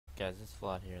Guys, it's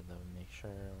Vlad here though. Make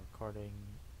sure recording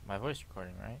my voice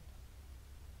recording, right?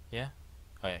 Yeah?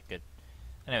 Oh yeah, good.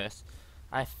 Anyways,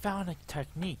 I found a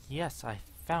technique. Yes, I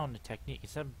found a technique.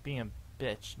 Instead of being a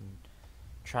bitch and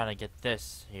trying to get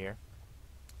this here,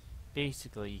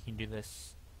 basically you can do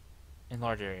this in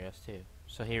large areas too.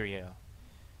 So here we go.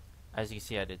 As you can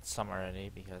see, I did some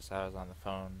already because I was on the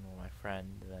phone with my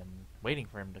friend, then waiting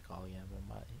for him to call again,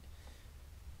 but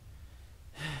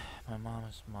my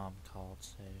mom's mom called,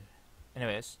 so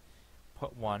anyways,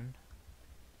 put one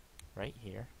right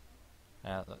here.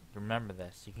 Remember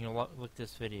this. You can look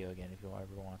this video again if you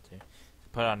ever want to.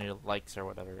 Put on your likes or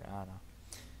whatever. I don't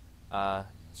know.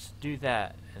 Just do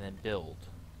that and then build,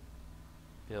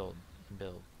 build, and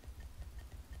build.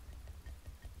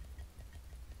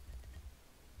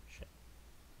 Shit.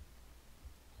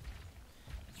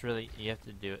 It's really, you have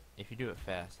to do it. If you do it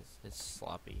fast, it's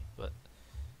sloppy, but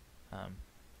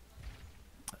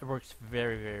it works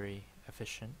very, very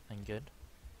efficient and good.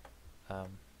 But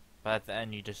at the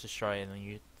end, you just destroy it and then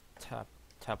you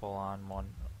tap on one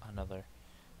another.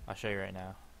 I'll show you right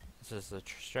now. This is the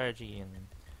strategy and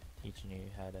teaching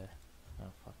you how to.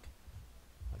 Oh fuck!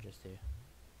 I'll just do.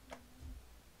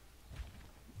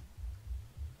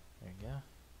 There you go.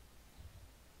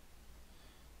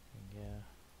 There you go.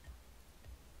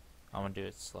 I'm gonna do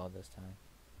it slow this time.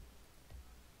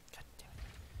 God damn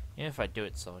it! Even if I do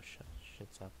it slow,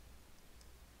 shit's up.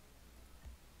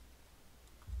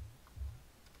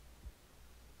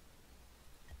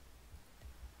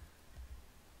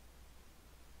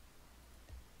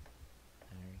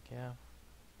 Yeah,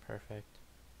 perfect.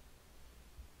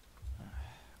 I'm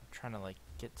trying to like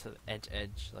get to the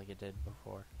edge like I did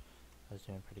before. I was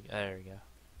doing pretty good. There we go.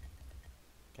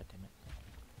 God damn it.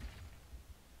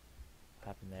 What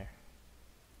happened there?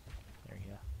 There we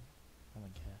go. Oh my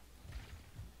god.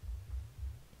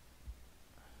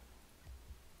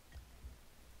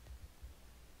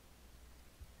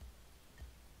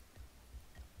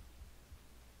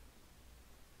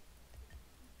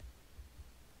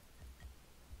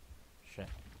 Shit.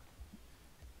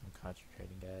 I'm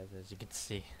concentrating, guys, as you can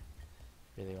see.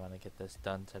 Really want to get this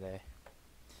done today.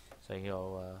 So I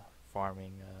go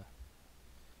farming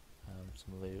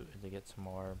some loot to get some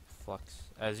more flux.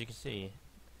 As you can see,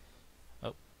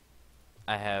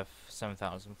 I have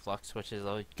 7,000 flux, which is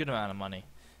a good amount of money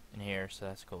in here, so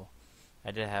that's cool.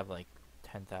 I did have like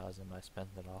 10,000, but I spent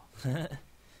it all.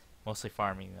 Mostly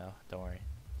farming though, don't worry.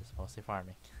 Just mostly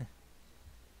farming.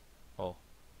 Oh,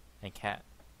 and cat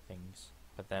things,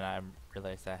 but then I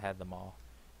realized I had them all,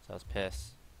 so I was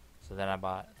pissed. So then I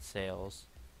bought sales,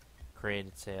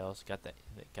 created sales, got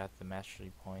the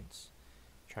mastery points,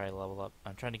 try to level up.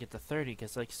 I'm trying to get to 30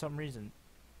 because like some reason,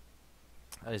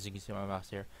 as you can see on my mouse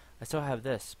here, I still have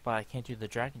this, but I can't do the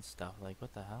dragon stuff. Like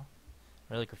what the hell?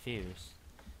 I'm really confused.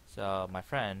 So my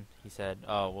friend, he said,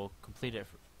 "Oh, we'll complete it.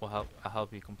 I'll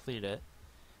help you complete it,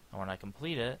 and when I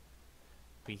complete it,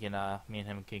 we can me and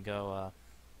him can go."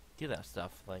 Do that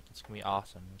stuff. Like it's gonna be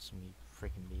awesome. It's gonna be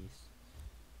freaking bees.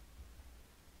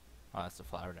 Oh, that's a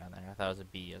flower down there. I thought it was a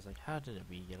bee. I was like, how did a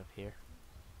bee get up here?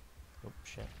 Oh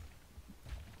shit.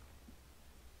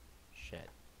 Shit.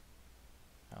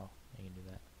 Oh, you can do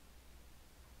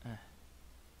that.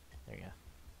 There you go.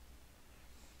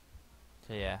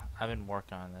 So yeah, I've been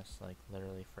working on this like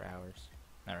literally for hours.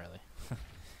 Not really.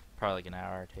 Probably like an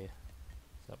hour or two.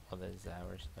 So well, that is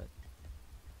hours, but.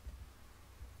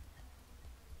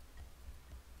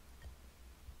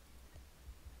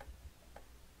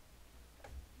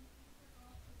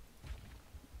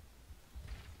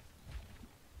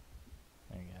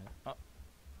 Oh.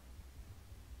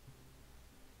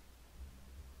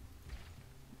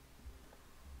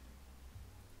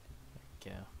 There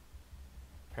we go.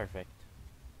 Perfect.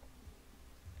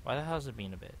 Why the hell is it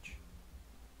being a bitch?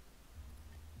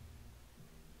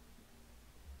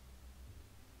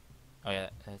 Oh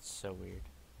yeah, that's so weird.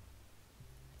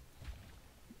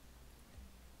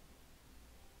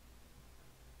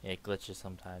 Yeah, it glitches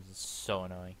sometimes. It's so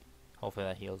annoying. Hopefully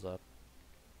that heals up.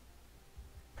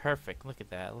 Perfect. Look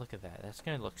at that. Look at that. That's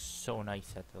gonna look so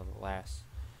nice at the last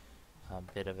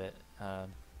bit of it. I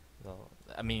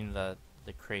mean the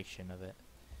creation of it.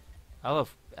 I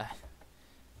love.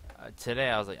 Today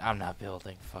I was like, I'm not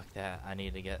building. Fuck that. I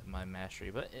need to get my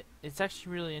mastery. But it's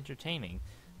actually really entertaining,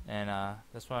 and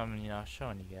that's why I'm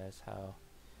showing you guys how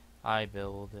I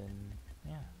build, and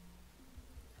yeah.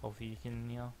 Hopefully you can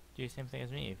do the same thing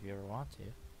as me if you ever want to.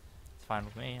 It's fine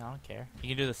with me. I don't care. You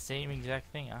can do the same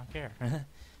exact thing. I don't care.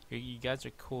 You guys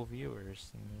are cool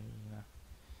viewers, and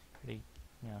pretty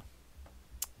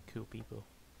cool people.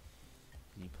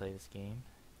 You play this game.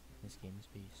 This game is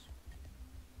beast.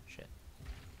 Shit.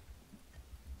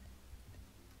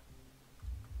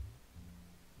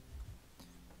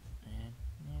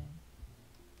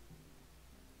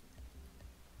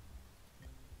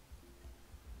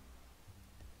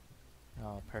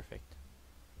 perfect.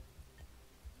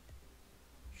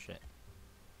 Shit.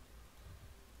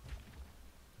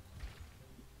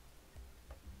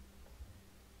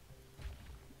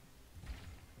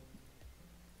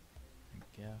 There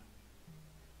we go.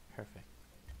 Perfect.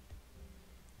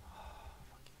 Oh,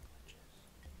 fucking glitches.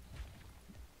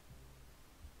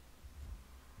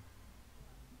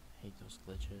 Hate those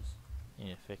glitches. You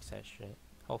need to fix that shit.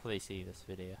 Hopefully they see this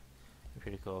video. It'd be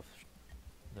pretty cool if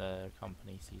the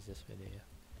company sees this video.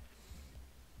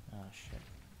 Oh shit.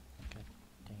 God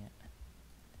dang it.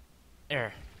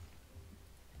 There.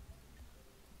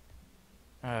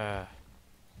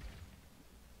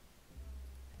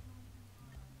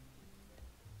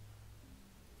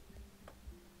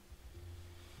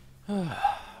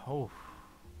 Oh,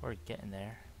 we're getting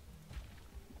there.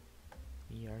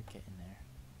 We are getting there.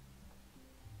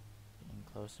 Getting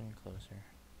closer and closer.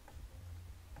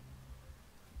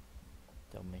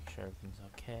 Don't make sure everything's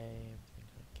okay.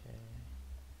 Everything's okay.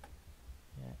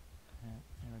 Yeah,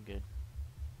 we're good.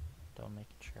 Don't make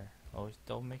sure. Always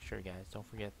don't make sure, guys. Don't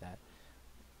forget that.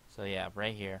 So yeah,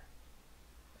 right here.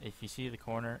 If you see the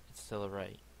corner, it's still a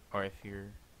right. Or if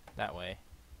you're that way,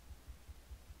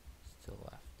 it's still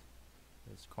left.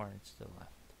 This corner, it's still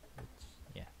left. It's,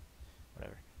 yeah,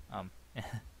 whatever.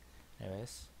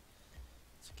 Anyways,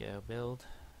 let's go build.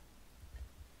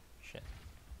 Shit.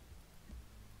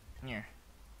 Here.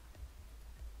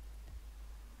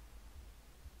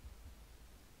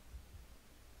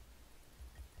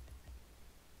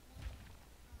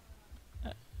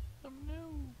 Oh no.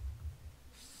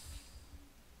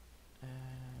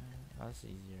 Oh, that's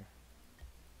easier.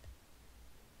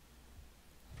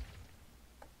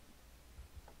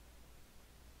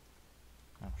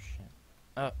 Oh shit.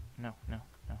 Oh, no.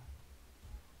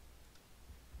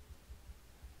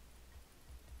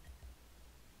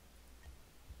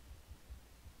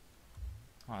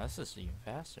 Oh, this is even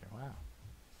faster. Wow.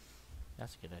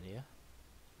 That's a good idea.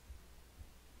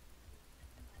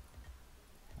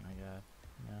 Oh my god.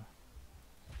 No.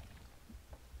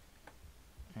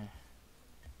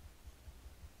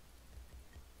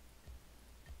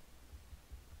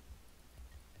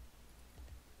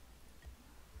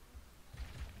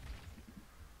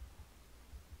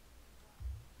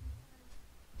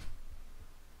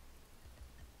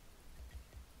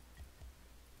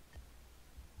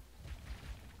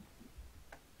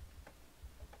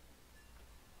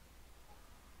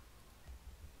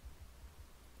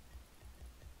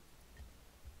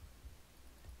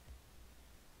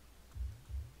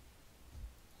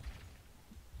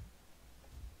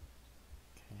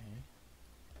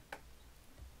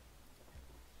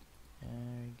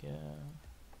 Go.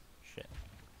 Shit.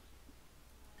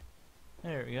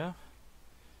 There we go.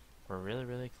 We're really,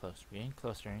 really close. We're getting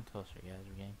closer and closer, guys.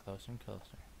 We're getting closer and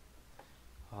closer.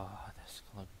 Oh, this is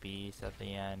gonna look beast at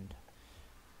the end.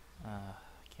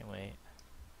 Can't wait.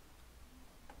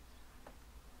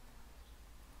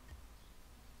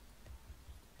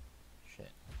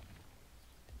 Shit.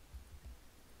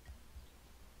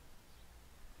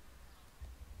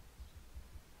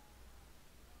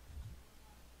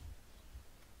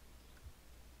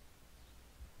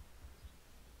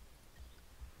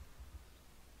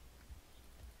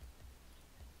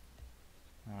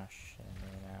 Oh shit, I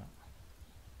made it out.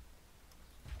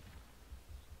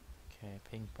 Okay,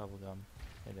 pink bubblegum.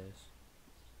 It is.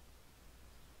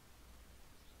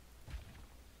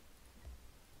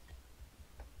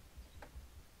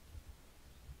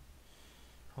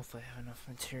 Hopefully I have enough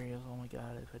materials. Oh my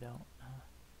god, if I don't.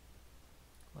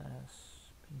 Glass,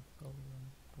 pink bubblegum.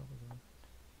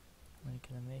 How many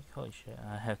can I make? Holy shit,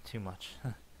 I have too much.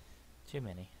 Too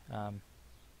many. I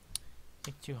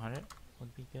think 200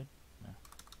 would be good. No.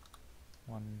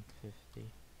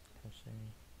 150.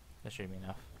 That should be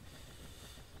enough.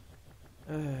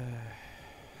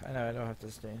 I know I don't have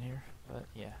to stay in here, but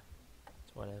yeah,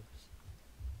 it's whatever.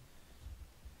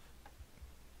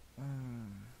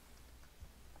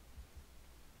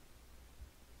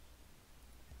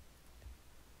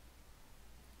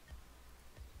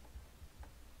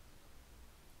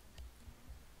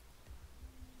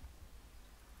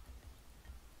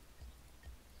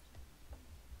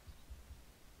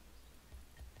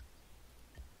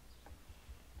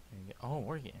 Oh,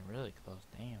 we're getting really close.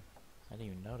 Damn. I didn't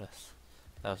even notice.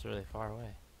 That was really far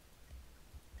away.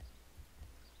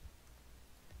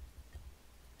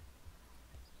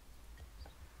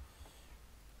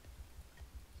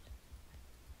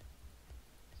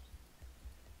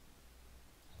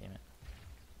 Damn it.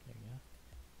 There you go.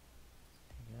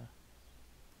 There you go.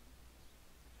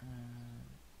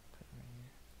 Put it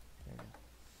right here.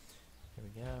 There we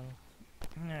go.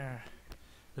 There we go.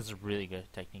 This is a really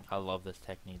good technique. I love this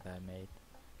technique that I made.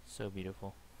 So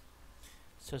beautiful.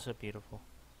 So beautiful.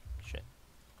 Shit.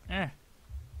 Eh.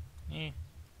 Eh.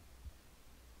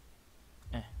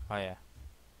 Oh yeah.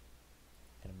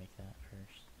 Gotta make that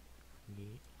first.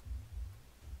 Yeet.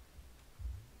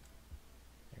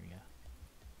 There we go.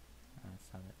 That's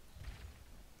not it.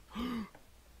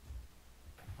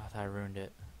 I thought I ruined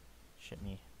it. Shit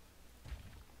me.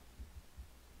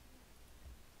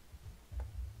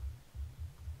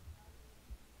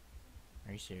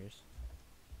 Are you serious?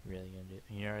 You're really gonna do?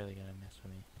 You're really gonna mess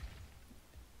with me?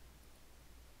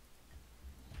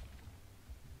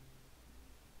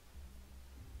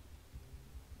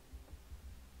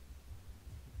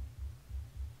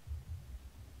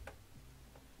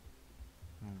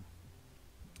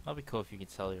 That'd be cool if you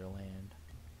could sell your land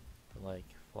for like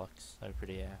flux. That'd be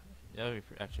pretty. That would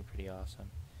be actually pretty awesome.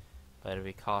 But it'd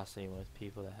be costly with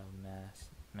people that have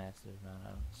massive amount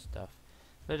of stuff.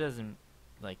 But it doesn't,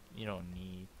 like, you don't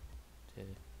need to do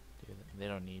that. They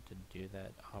don't need to do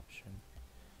that option.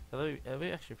 That'd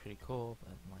be actually pretty cool.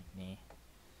 But I'm like,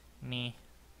 nah.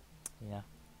 Yeah.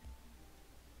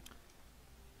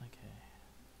 Okay.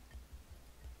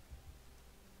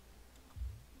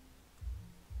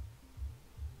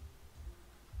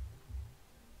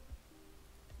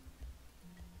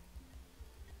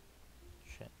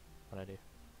 Shit. What'd I do?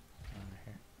 Over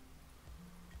here.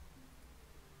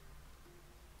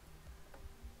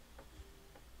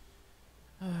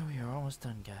 We are almost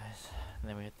done, guys. And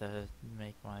then we have to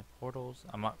make my portals.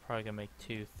 I'm probably gonna make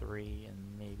 2, 3,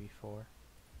 and maybe 4.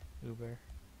 Uber.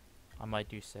 I might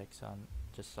do 6 on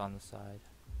just on the side.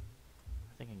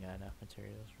 I think I got enough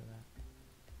materials for that.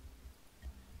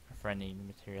 My friend needed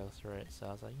materials for it, so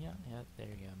I was like, yeah, there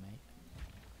you go, mate.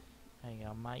 There you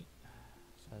go, mate.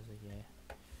 So I was like, yeah.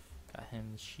 Got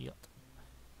him the shield.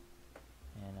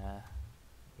 And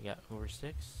we got Uber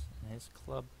 6 and his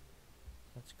club.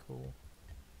 That's cool.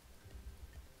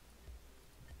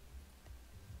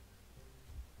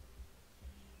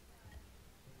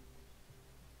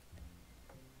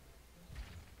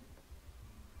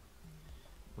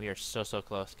 We are so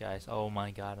close, guys. Oh my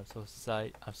god, I'm so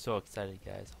excited. I'm so excited,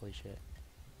 guys. Holy shit.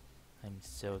 I'm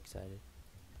so excited.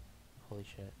 Holy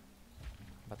shit.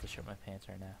 I'm about to shit my pants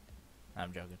right now.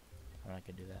 I'm joking. I'm not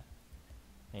gonna do that.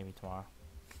 Maybe tomorrow.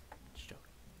 Just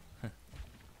joking.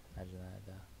 Imagine that,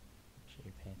 though. Shit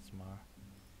your pants tomorrow.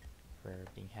 For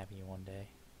being happy one day.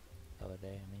 The other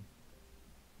day, I mean.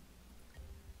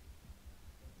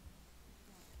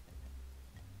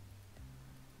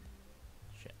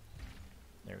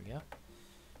 There we go.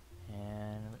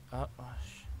 And oh,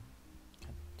 gosh.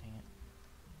 God dang it.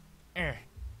 Okay.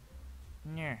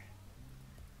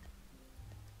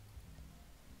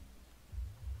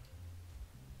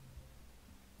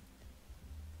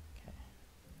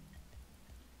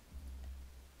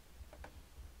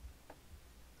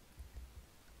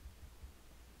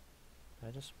 Did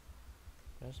I just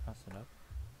mess it up?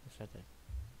 Yes, I did.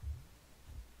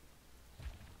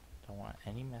 Don't want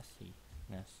any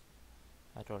messiness.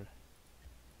 At all.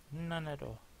 None at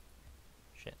all.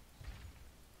 Shit.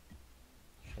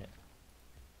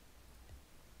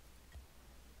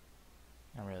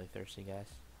 I'm really thirsty, guys.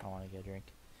 I want to get a drink.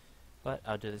 But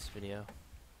I'll do this video.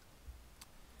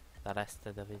 The rest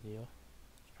of the video.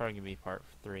 It's probably going to be part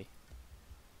 3.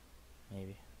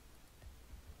 Maybe.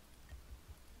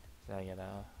 So I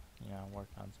gotta, work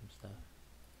on some stuff.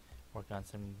 Work on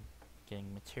some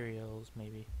getting materials,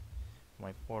 maybe. For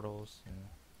my portals, and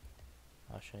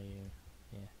I'll show you,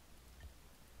 yeah.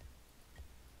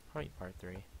 Probably part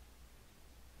 3.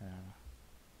 I don't know.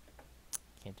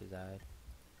 Can't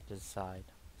decide.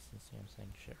 Since I'm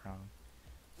saying shit wrong.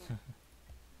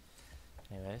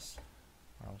 Anyways,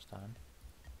 we're almost done.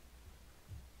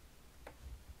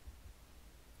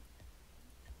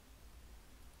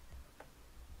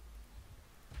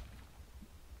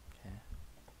 Okay.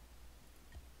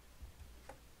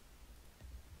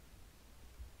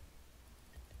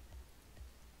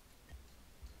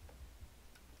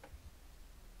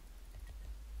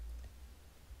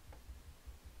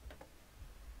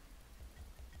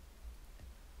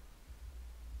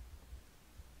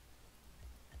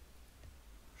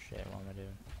 Shit, what am I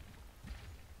doing?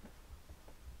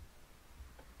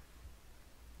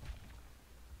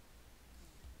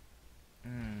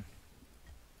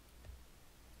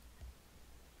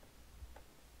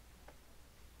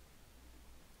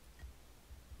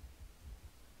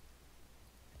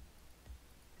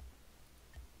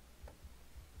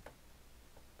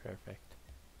 Perfect.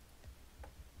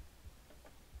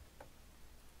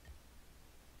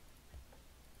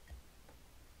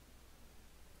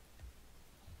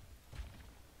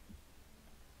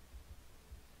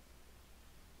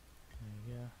 There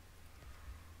you go.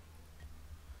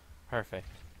 Perfect.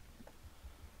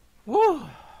 Woo!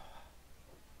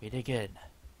 We did good.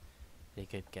 We did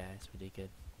good, guys. We did good.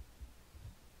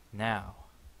 Now,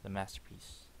 the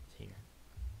masterpiece is here.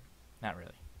 Not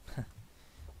really.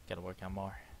 Gotta work on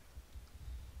more.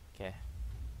 Okay.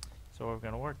 So what we're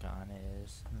gonna work on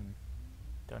is,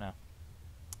 don't know.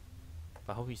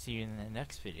 But I hope we see you in the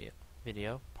next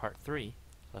video, part 3.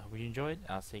 So I hope you enjoyed.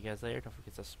 I'll see you guys later. Don't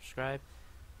forget to subscribe.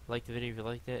 Like the video if you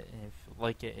liked it, and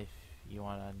if you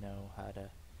want to know how to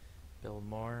build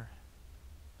more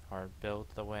or build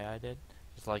the way I did,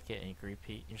 just like it and you can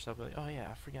repeat yourself. Like, oh yeah,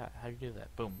 I forgot how to do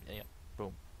that. Boom, yeah,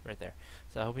 boom, right there.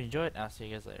 So I hope you enjoyed. I'll see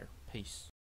you guys later. Peace.